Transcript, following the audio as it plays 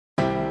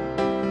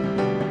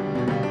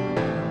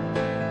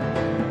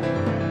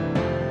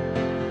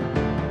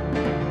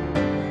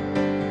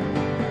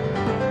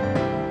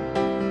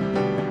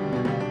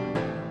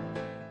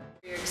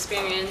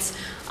experience.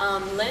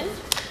 Lynn?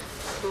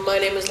 My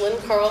name is Lynn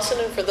Carlson,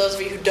 and for those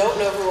of you who don't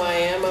know who I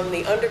am, I'm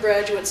the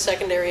undergraduate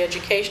secondary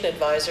education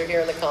advisor here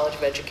in the College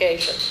of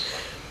Education.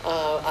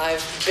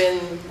 I've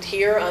been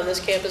here on this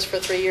campus for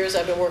 3 years.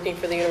 I've been working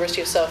for the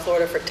University of South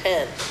Florida for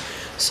 10.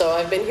 So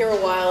I've been here a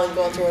while and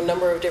gone through a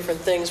number of different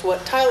things.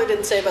 What Tyler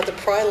didn't say about the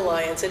Pride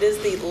Alliance, it is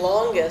the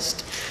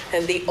longest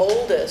and the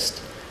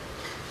oldest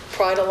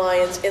Pride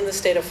Alliance in the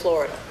state of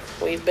Florida.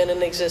 They've been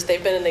in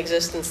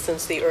existence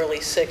since the early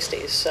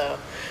 60s, so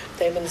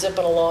they've been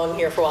zipping along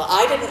here for a while.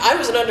 I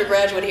was an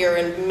undergraduate here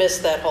and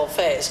missed that whole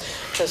phase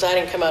because I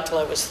didn't come out till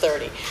I was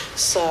 30.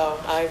 So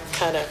I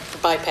kind of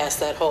bypassed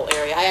that whole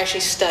area. I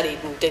actually studied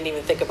and didn't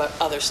even think about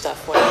other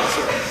stuff when I was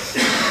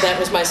here. That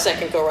was my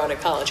second go around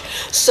at college.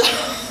 So,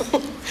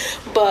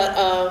 but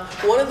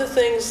one of the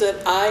things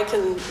that I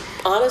can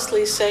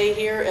honestly say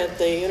here at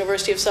the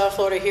University of South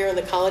Florida, here in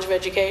the College of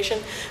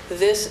Education,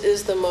 this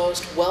is the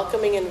most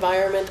welcoming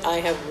environment I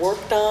have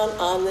worked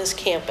on this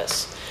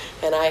campus.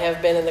 And I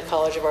have been in the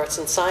College of Arts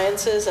and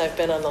Sciences. I've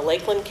been on the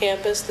Lakeland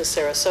campus, the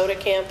Sarasota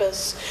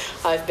campus.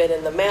 I've been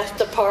in the math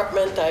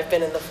department. I've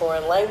been in the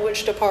foreign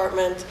language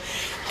department.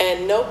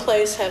 And no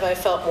place have I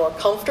felt more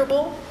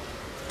comfortable,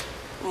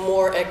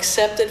 more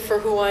accepted for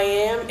who I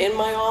am in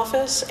my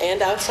office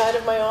and outside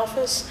of my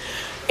office.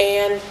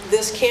 And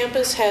this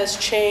campus has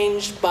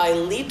changed by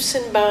leaps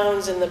and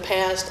bounds in the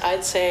past,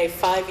 I'd say,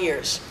 5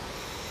 years.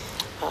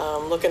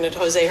 Looking at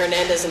Jose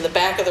Hernandez in the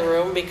back of the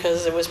room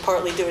because it was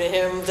partly due to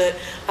him that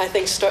I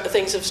think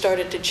things have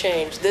started to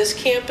change. This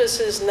campus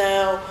is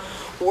now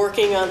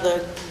working on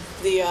the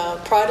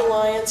Pride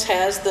Alliance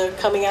has the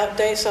Coming Out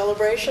Day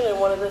celebration, and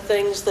one of the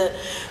things that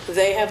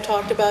they have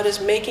talked about is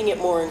making it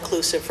more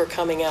inclusive for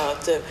coming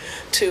out,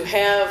 to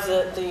have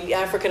the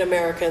African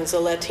Americans, the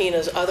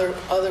Latinas,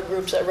 other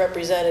groups that are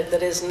represented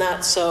that is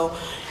not so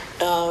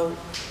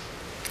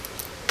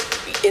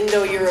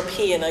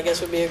Indo-European, I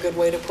guess would be a good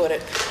way to put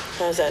it.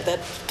 How's that? That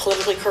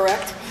politically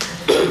correct?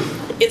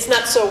 It's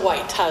not so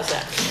white. How's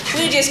that?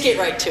 We just get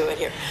right to it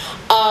here.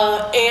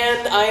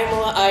 And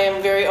I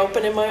am very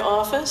open in my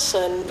office,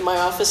 and my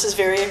office is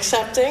very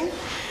accepting.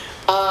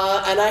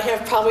 And I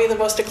have probably the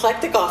most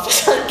eclectic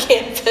office on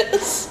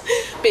campus,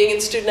 being in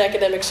student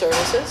academic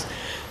services.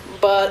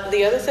 But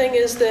the other thing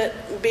is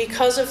that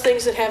because of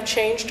things that have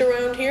changed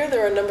around here,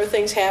 there are a number of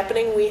things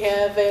happening. We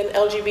have an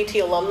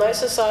LGBT alumni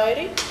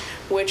society,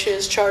 which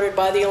is chartered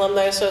by the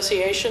Alumni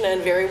Association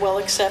and very well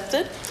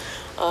accepted.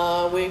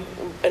 We're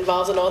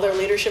involved in all their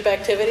leadership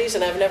activities,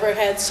 and I've never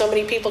had so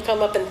many people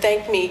come up and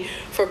thank me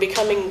for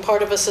becoming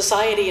part of a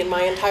society in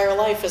my entire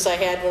life as I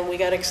had when we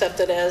got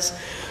accepted as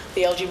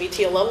the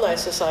LGBT Alumni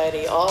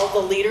Society. All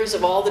the leaders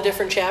of all the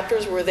different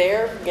chapters were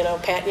there,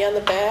 patting you on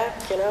the back,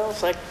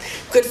 it's like,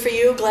 good for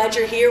you, glad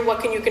you're here, what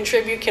can you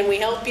contribute, can we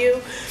help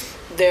you?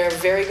 They're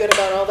very good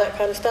about all that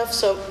kind of stuff.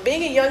 So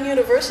being a young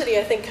university,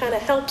 I think, kind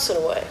of helps in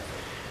a way,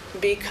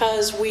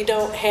 because we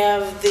don't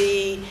have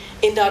the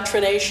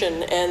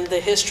indoctrination and the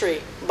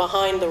history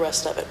behind the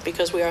rest of it,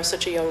 because we are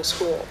such a young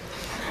school.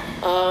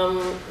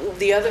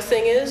 The other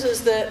thing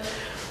is that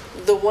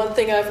the one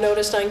thing I've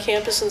noticed on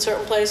campus in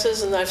certain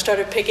places, and I've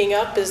started picking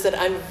up, is that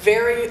I'm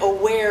very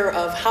aware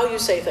of how you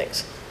say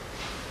things.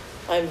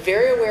 I'm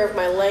very aware of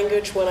my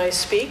language when I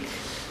speak.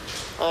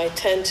 I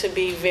tend to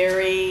be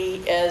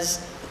very as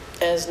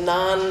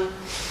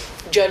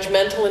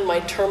non-judgmental in my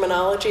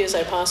terminology as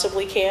I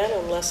possibly can,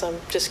 unless I'm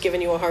just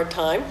giving you a hard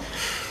time,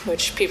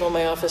 which people in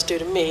my office do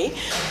to me.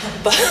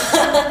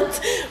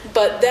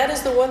 But that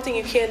is the one thing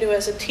you can do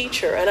as a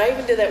teacher. And I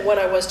even did that when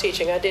I was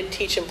teaching. I did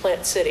teach in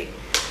Plant City,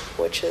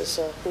 which is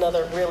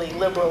another really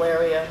liberal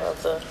area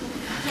of the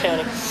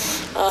county.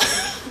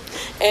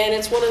 And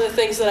it's one of the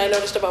things that I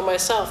noticed about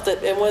myself,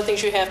 and one of the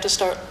things you have to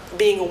start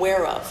being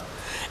aware of.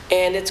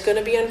 And it's going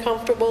to be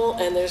uncomfortable,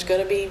 and there's going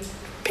to be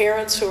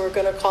parents who are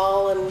going to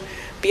call and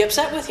be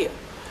upset with you.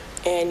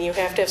 And you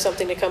have to have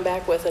something to come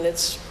back with. And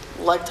it's,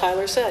 like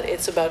Tyler said,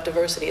 it's about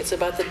diversity. It's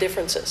about the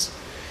differences.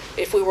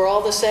 If we were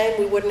all the same,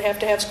 we wouldn't have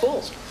to have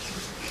schools.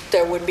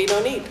 There would be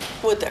no need,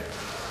 would there?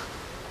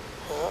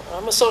 Well,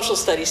 I'm a social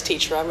studies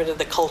teacher. I'm into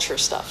the culture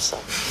stuff. So,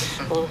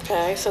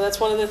 okay, so that's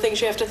one of the things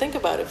you have to think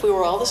about. If we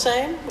were all the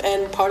same,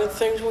 and part of the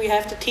things we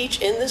have to teach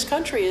in this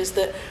country is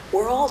that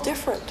we're all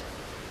different.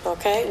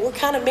 Okay, we're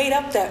kind of made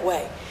up that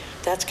way.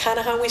 That's kind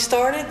of how we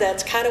started.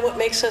 That's kind of what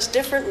makes us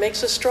different,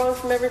 makes us strong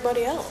from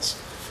everybody else.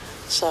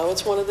 So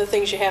it's one of the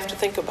things you have to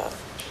think about.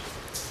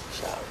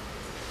 So.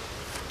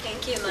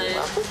 Thank you, Lynn.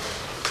 You're welcome.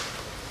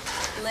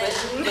 Lynn.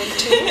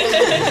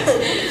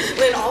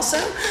 Lynn also.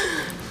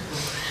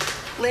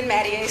 Lynn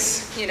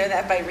Mattias, you know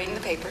that by reading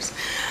the papers.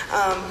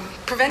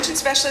 Prevention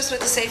specialist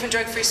with the Safe and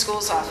Drug-Free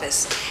Schools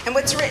Office. And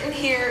what's written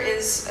here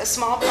is a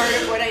small part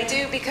of what I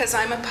do because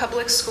I'm a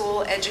public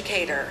school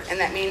educator. And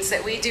that means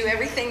that we do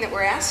everything that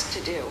we're asked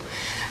to do.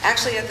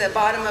 Actually, at the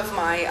bottom of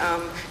my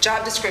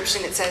job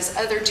description, it says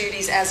other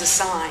duties as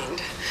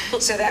assigned.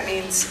 So that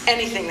means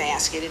anything they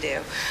ask you to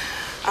do.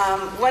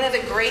 One of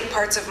the great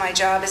parts of my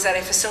job is that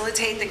I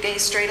facilitate the Gay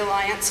Straight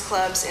Alliance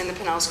clubs in the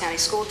Pinellas County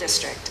School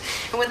District.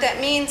 And what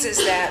that means is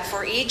that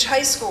for each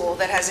high school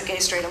that has a Gay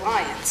Straight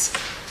Alliance,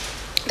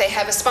 they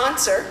have a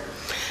sponsor,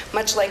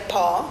 much like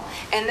Paul,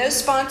 and those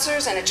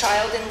sponsors and a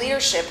child in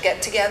leadership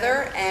get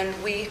together,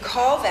 and we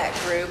call that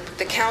group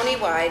the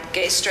Countywide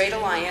Gay Straight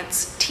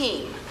Alliance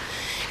Team.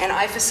 And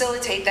I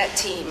facilitate that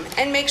team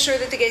and make sure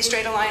that the Gay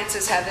Straight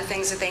Alliances have the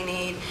things that they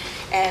need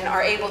and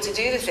are able to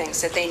do the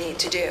things that they need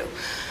to do.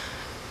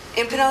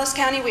 In Pinellas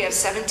County, we have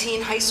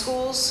 17 high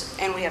schools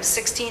and we have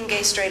 16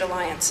 Gay Straight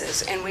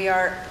Alliances, and we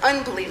are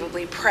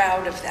unbelievably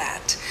proud of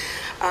that.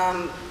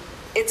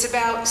 It's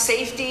about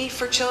safety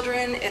for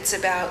children, it's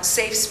about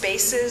safe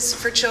spaces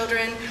for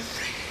children,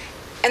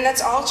 and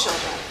that's all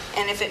children.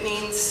 And if it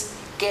means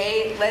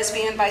gay,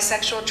 lesbian,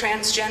 bisexual,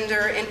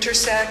 transgender,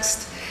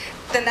 intersex,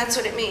 then that's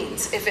what it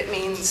means. If it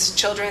means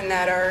children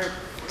that are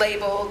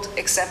labeled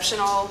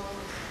exceptional,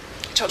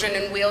 children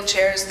in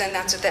wheelchairs, then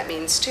that's what that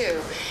means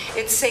too.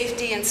 It's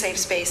safety and safe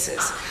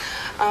spaces.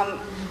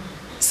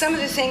 Some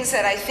of the things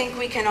that I think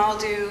we can all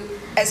do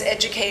as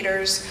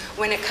educators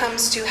when it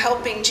comes to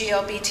helping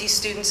GLBT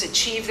students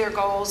achieve their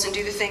goals and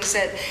do the things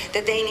that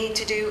they need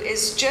to do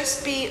is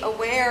just be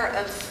aware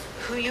of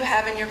who you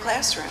have in your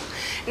classroom.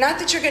 Not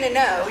that you're going to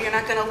know, you're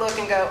not going to look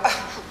and go,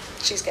 oh,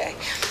 she's gay.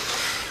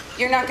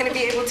 You're not going to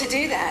be able to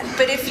do that.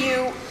 But if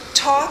you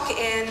talk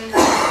in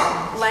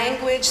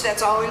language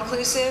that's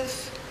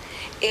all-inclusive,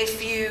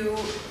 if you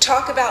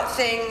talk about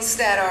things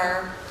that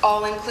are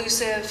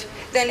all-inclusive,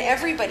 then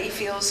everybody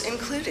feels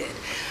included.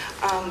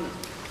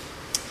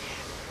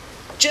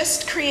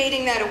 Just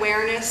creating that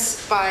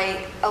awareness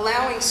by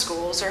allowing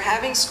schools or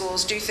having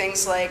schools do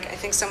things like, I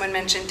think someone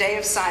mentioned Day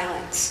of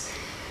Silence.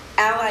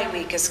 Ally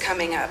Week is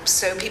coming up,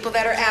 so people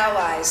that are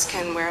allies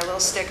can wear a little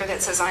sticker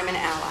that says, I'm an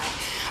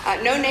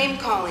ally. No Name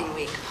Calling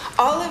Week.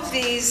 All of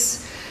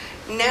these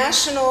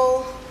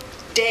national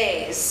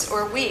days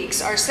or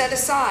weeks are set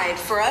aside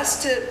for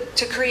us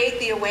to create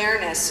the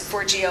awareness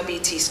for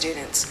GLBT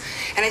students.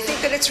 And I think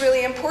that it's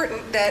really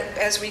important that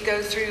as we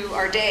go through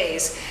our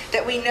days,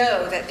 that we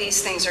know that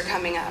these things are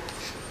coming up.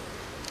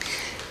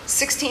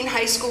 16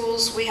 high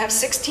schools, we have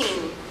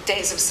 16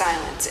 days of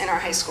silence in our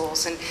high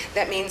schools, and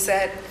that means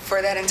that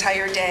for that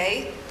entire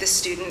day, the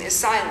student is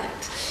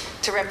silent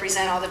to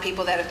represent all the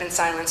people that have been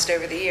silenced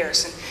over the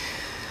years. And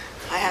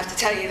I have to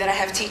tell you that I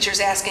have teachers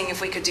asking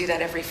if we could do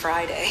that every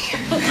Friday.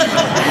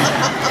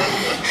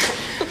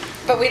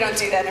 But we don't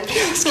do that in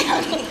Pinellas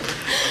County.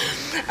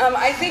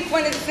 I think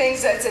one of the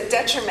things that's a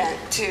detriment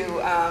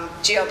to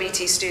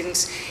GLBT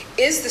students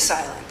is the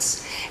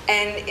silence,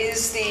 and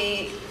is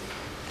the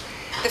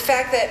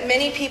fact that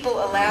many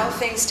people allow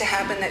things to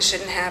happen that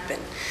shouldn't happen.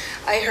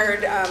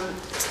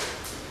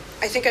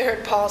 I think I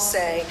heard Paul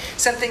say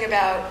something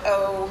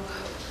about,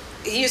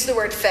 he used the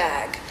word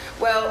fag.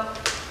 Well,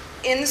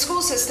 in the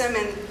school system,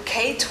 in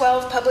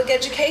K-12 public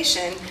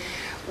education,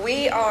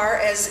 we are,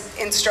 as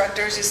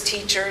instructors, as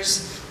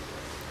teachers,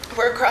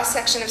 we're a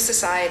cross-section of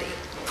society.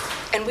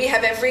 And we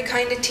have every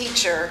kind of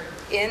teacher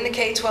in the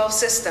K-12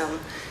 system,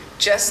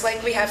 just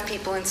like we have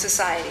people in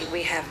society.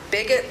 We have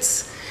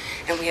bigots,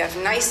 and we have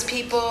nice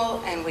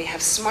people, and we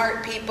have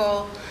smart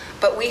people,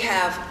 but we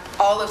have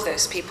all of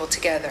those people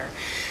together.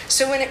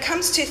 So when it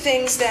comes to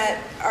things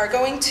that are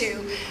going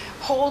to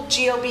hold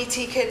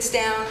GLBT kids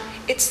down,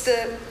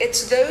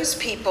 it's those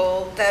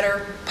people that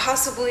are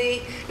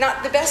possibly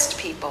not the best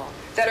people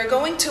that are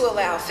going to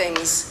allow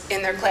things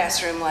in their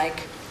classroom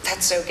like,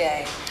 that's so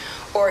gay,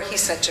 or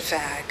he's such a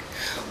fag,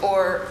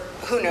 or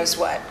who knows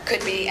what.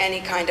 Could be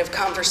any kind of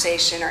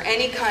conversation or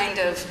any kind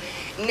of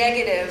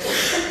negative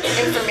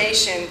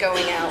information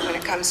going out when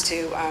it comes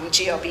to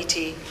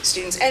GLBT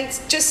students, and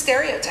just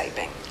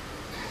stereotyping.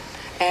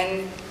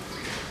 And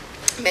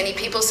many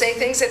people say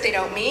things that they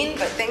don't mean,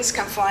 but things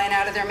come flying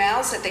out of their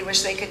mouths that they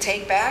wish they could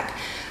take back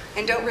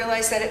and don't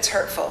realize that it's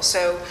hurtful.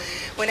 So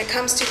when it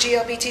comes to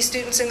GLBT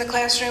students in the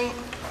classroom,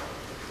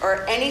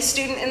 or any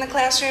student in the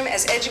classroom,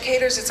 as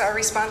educators, it's our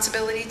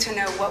responsibility to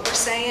know what we're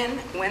saying,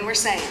 when we're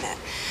saying it.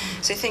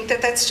 So I think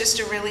that that's just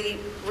a really,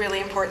 really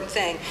important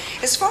thing.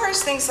 As far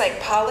as things like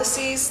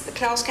policies, the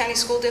Pinellas County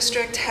School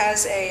District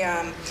has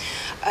a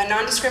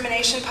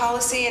non-discrimination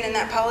policy, and in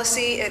that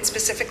policy, it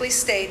specifically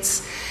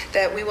states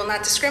that we will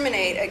not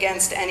discriminate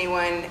against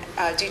anyone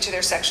due to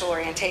their sexual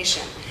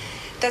orientation.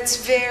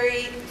 That's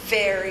very,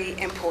 very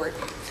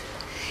important.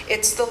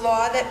 It's the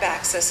law that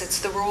backs us, it's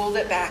the rule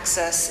that backs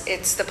us,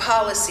 it's the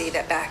policy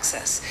that backs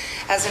us.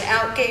 As an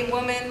out gay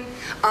woman,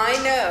 I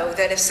know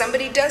that if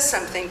somebody does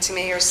something to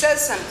me or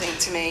says something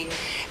to me,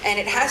 and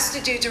it has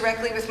to do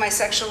directly with my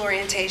sexual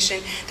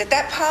orientation,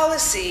 that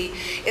policy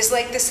is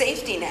like the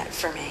safety net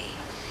for me.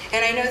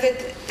 And I know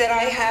that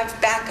I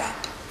have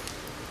backup.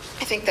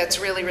 I think that's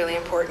really, really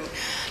important.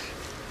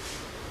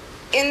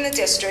 In the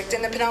district,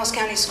 in the Pinellas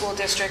County School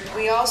District,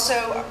 we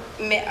also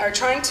are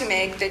trying to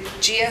make the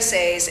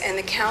GSAs and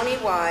the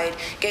county-wide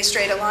Gay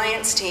Straight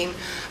Alliance team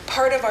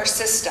part of our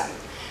system.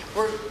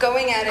 We're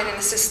going at it in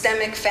a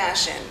systemic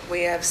fashion.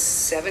 We have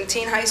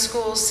 17 high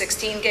schools,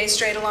 16 gay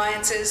straight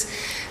alliances.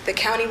 The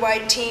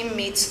countywide team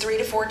meets 3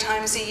 to 4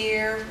 times a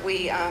year.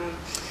 We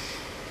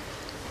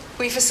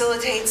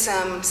facilitate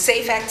some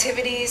safe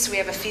activities. We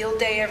have a field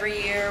day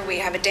every year. We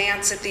have a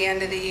dance at the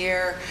end of the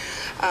year.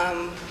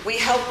 We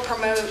help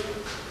promote,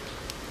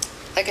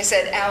 like I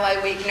said,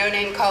 Ally Week, No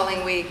Name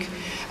Calling Week,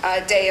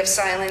 Day of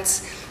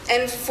Silence.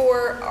 And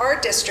for our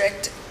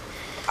district,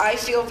 I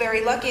feel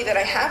very lucky that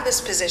I have this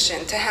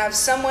position, to have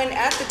someone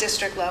at the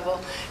district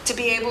level to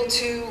be able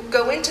to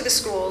go into the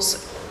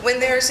schools when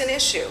there's an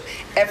issue.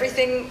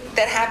 Everything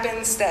that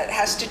happens that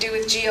has to do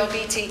with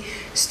GLBT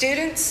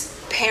students,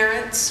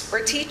 parents, or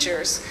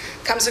teachers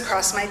comes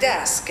across my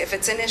desk if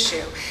it's an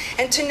issue.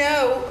 And to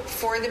know,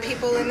 for the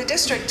people in the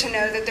district, to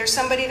know that there's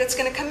somebody that's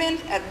going to come in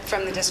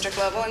from the district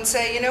level and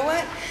say, you know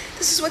what,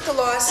 this is what the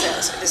law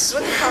says, or this is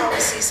what the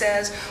policy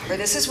says, or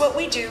this is what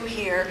we do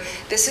here,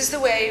 this is the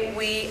way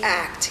we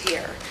act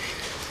here.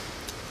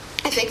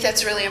 I think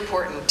that's really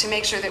important, to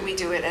make sure that we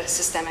do it at a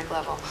systemic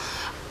level.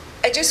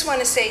 I just want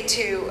to say,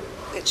 too,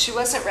 that she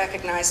wasn't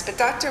recognized, but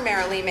Dr.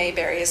 Marilee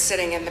Mayberry is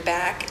sitting in the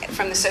back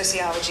from the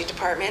sociology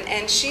department,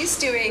 and she's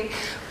doing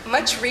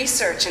much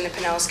research in the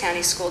Pinellas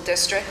County School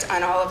District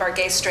on all of our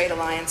gay straight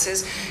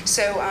alliances.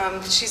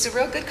 So she's a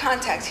real good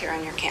contact here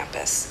on your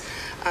campus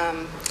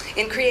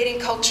in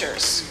creating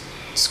cultures,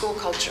 school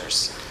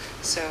cultures.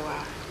 So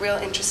real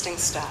interesting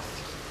stuff.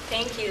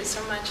 Thank you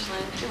so much,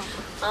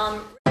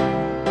 Lynn.